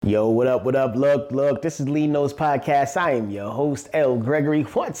Yo, what up, Look, this is Lead Nose Podcast. I am your host, L. Gregory.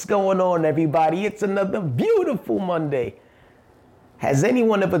 What's going on, everybody? It's another beautiful Monday. Has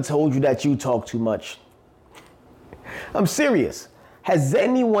anyone ever told you that you talk too much? I'm serious. Has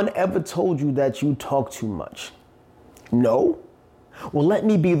anyone ever told you that you talk too much? No? Well, let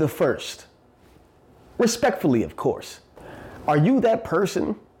me be the first. Respectfully, of course. Are you that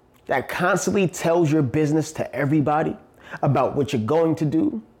person that constantly tells your business to everybody about what you're going to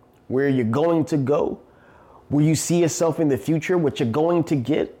do, where you're going to go, where you see yourself in the future, what you're going to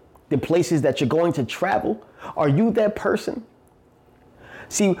get, the places that you're going to travel? Are you that person?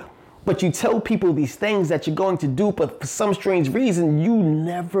 See, but you tell people these things that you're going to do, but for some strange reason, you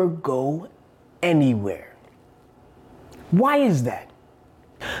never go anywhere. Why is that?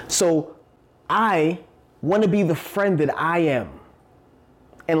 So I want to be the friend that I am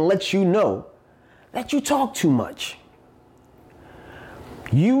and let you know that you talk too much.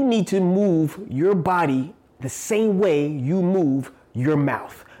 You need to move your body the same way you move your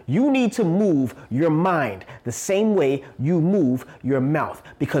mouth. You need to move your mind the same way you move your mouth,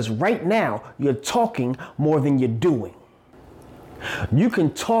 because right now you're talking more than you're doing. You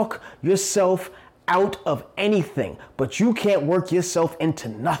can talk yourself out of anything, but you can't work yourself into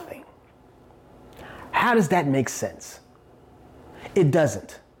nothing. How does that make sense? It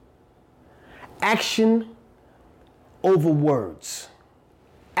doesn't. Action over words.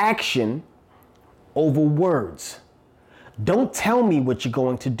 Action over words. Don't tell me what you're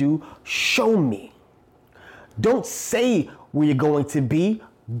going to do, show me. Don't say where you're going to be,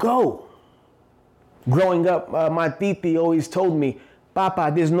 go. Growing up, my titi always told me,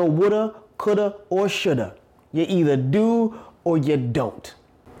 Papa, there's no woulda, coulda, or shoulda. You either do or you don't.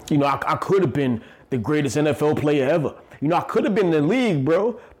 You know, I could have been the greatest NFL player ever. You know, I could have been in the league,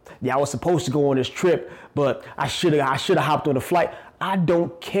 bro. Yeah, I was supposed to go on this trip, but I should have hopped on a flight. I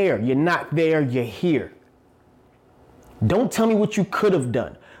don't care. You're not there, you're here. Don't tell me what you could have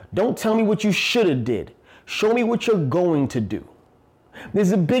done. Don't tell me what you should have did. Show me what you're going to do.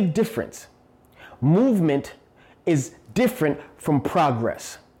 There's a big difference. Movement is different from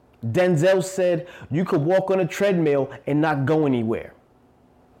progress. Denzel said you could walk on a treadmill and not go anywhere.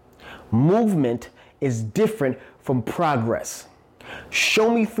 Movement is different from progress.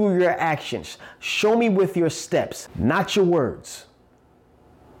 Show me through your actions. Show me with your steps, not your words.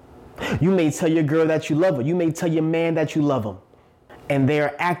 You may tell your girl that you love her. You may tell your man that you love him. And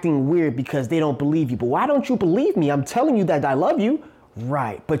they're acting weird because they don't believe you. But why don't you believe me? I'm telling you that I love you.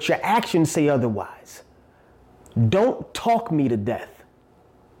 Right, but your actions say otherwise. Don't talk me to death.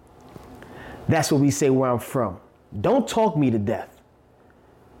 That's what we say where I'm from. Don't talk me to death.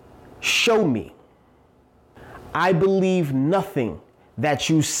 Show me. I believe nothing that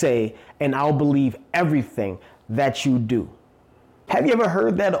you say, and I'll believe everything that you do. Have you ever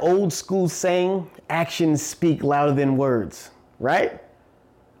heard that old school saying, actions speak louder than words, right?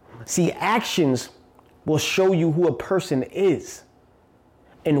 See, actions will show you who a person is,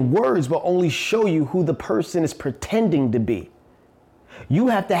 and words will only show you who the person is pretending to be. You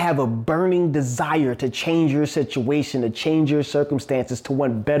have to have a burning desire to change your situation, to change your circumstances, to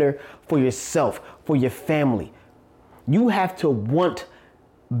want better for yourself, for your family. You have to want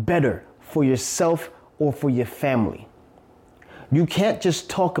better for yourself or for your family. You can't just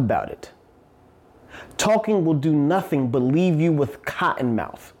talk about it. Talking will do nothing but leave you with cotton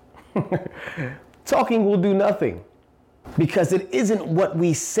mouth. Talking will do nothing because it isn't what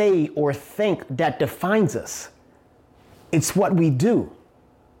we say or think that defines us. It's what we do.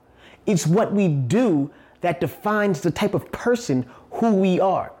 It's what we do that defines the type of person who we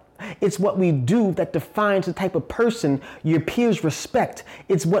are. It's what we do that defines the type of person your peers respect.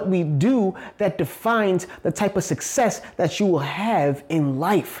 It's what we do that defines the type of success that you will have in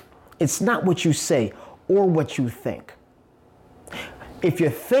life. It's not what you say or what you think. If you're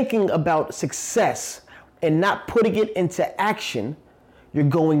thinking about success and not putting it into action, you're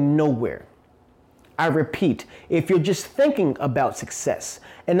going nowhere. I repeat, if you're just thinking about success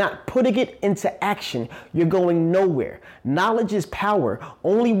and not putting it into action, you're going nowhere. Knowledge is power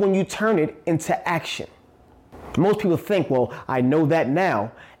only when you turn it into action. Most people think, well, I know that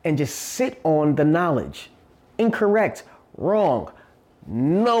now, and just sit on the knowledge. Incorrect, wrong.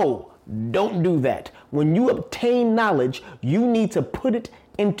 No, don't do that. When you obtain knowledge, you need to put it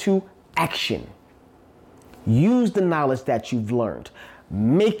into action. Use the knowledge that you've learned.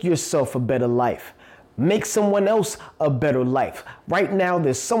 Make yourself a better life. Make someone else a better life. Right now,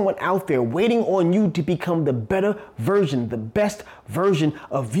 there's someone out there waiting on you to become the better version, the best version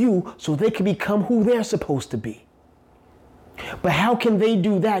of you, so they can become who they're supposed to be. But how can they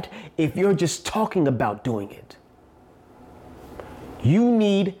do that if you're just talking about doing it? You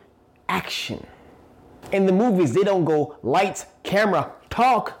need action. In the movies, they don't go lights, camera,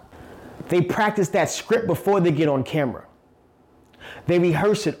 talk. They practice that script before they get on camera. They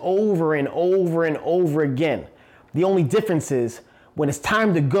rehearse it over and over and over again. The only difference is when it's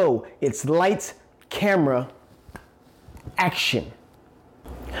time to go, it's lights, camera, action.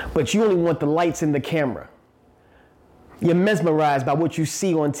 But you only want the lights and the camera. You're mesmerized by what you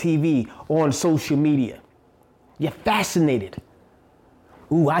see on TV or on social media. You're fascinated.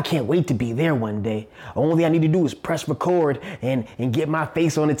 Ooh, I can't wait to be there one day. Only thing I need to do is press record and get my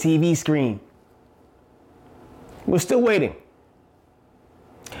face on the TV screen. We're still waiting.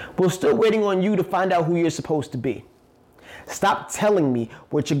 We're still waiting on you to find out who you're supposed to be. Stop telling me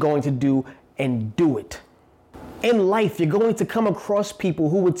what you're going to do and do it. In life, you're going to come across people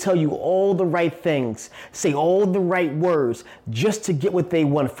who will tell you all the right things, say all the right words just to get what they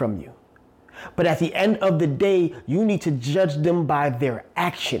want from you. But at the end of the day, you need to judge them by their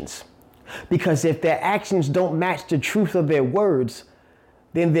actions. Because if their actions don't match the truth of their words,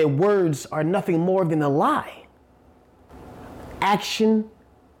 then their words are nothing more than a lie. Action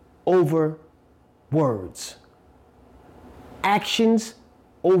over words. Actions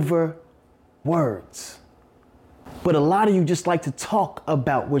over words. But a lot of you just like to talk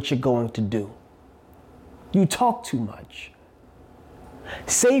about what you're going to do. You talk too much.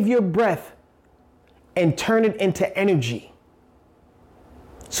 Save your breath and turn it into energy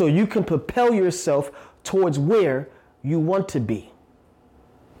so you can propel yourself towards where you want to be,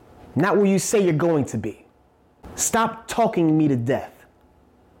 not where you say you're going to be. Stop talking me to death.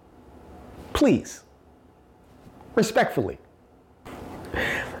 Please. Respectfully.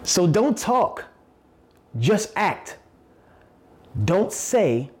 So don't talk, just act. Don't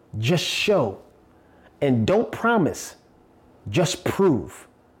say, just show. And don't promise, just prove.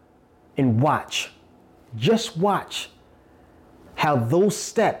 And watch. Just watch how those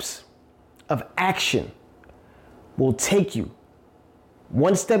steps of action will take you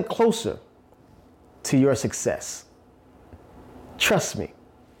one step closer to your success. Trust me,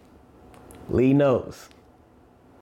 Lee knows.